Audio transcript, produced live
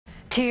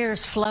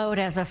Tears flowed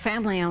as a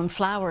family-owned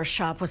flower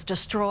shop was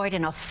destroyed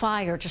in a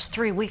fire just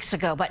 3 weeks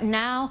ago. But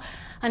now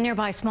a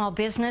nearby small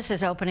business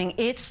is opening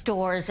its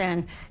doors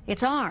and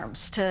its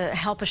arms to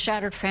help a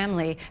shattered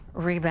family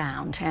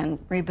rebound and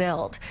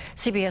rebuild.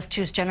 CBS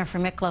 2's Jennifer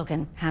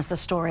McLogan has the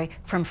story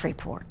from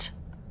Freeport.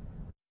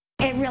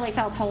 It really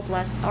felt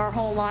hopeless. Our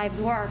whole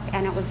lives' work,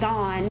 and it was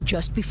gone.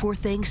 Just before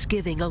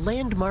Thanksgiving, a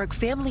landmark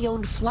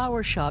family-owned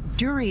flower shop,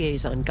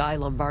 Durier's on Guy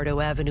Lombardo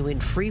Avenue in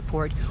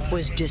Freeport,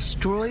 was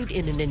destroyed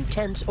in an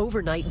intense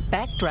overnight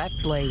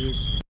backdraft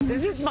blaze.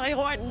 This is my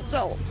heart and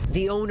soul.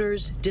 The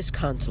owners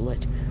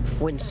disconsolate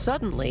when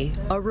suddenly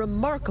a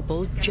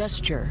remarkable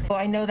gesture.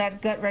 I know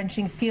that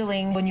gut-wrenching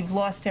feeling when you've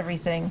lost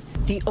everything.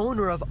 The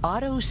owner of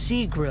Otto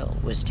Sea Grill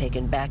was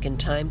taken back in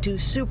time to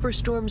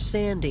Superstorm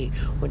Sandy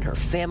when her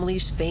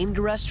family's famed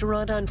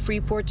restaurant on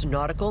Freeport's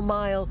Nautical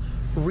Mile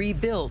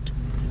rebuilt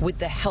with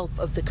the help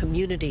of the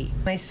community.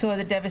 I saw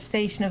the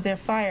devastation of their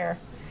fire.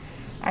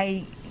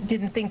 I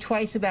didn't think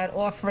twice about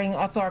offering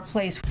up our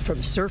place.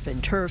 From surf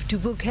and turf to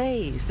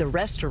bouquets, the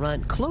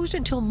restaurant, closed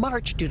until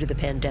March due to the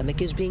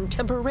pandemic, is being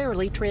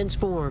temporarily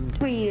transformed.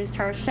 We used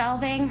her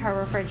shelving, her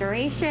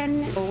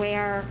refrigeration,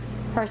 where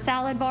her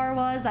salad bar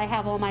was. I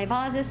have all my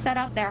vases set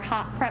up. Their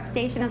hot prep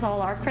station is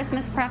all our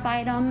Christmas prep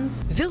items.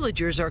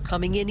 Villagers are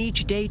coming in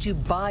each day to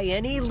buy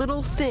any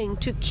little thing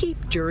to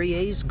keep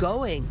Durier's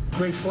going.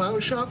 Great flower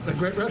shop, a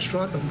great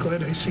restaurant. I'm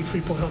glad I see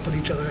people helping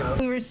each other out.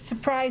 We were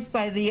surprised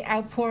by the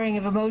outpouring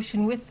of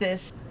emotion with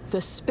this.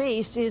 The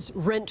space is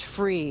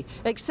rent-free,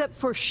 except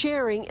for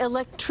sharing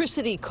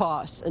electricity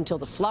costs until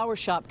the flower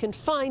shop can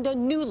find a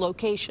new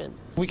location.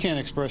 We can't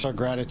express our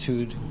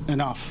gratitude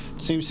enough.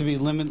 It seems to be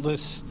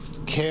limitless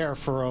care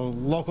for a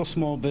local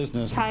small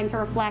business. Time to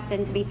reflect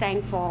and to be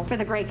thankful for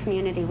the great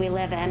community we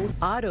live in.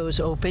 Otto's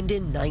opened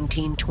in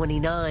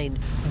 1929,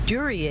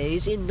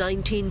 Durier's in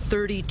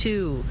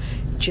 1932.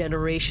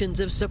 Generations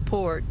of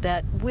support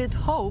that, with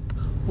hope,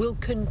 will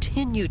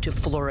continue to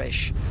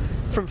flourish.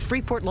 From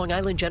Freeport, Long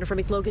Island, Jennifer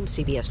McLogan,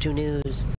 CBS 2 News.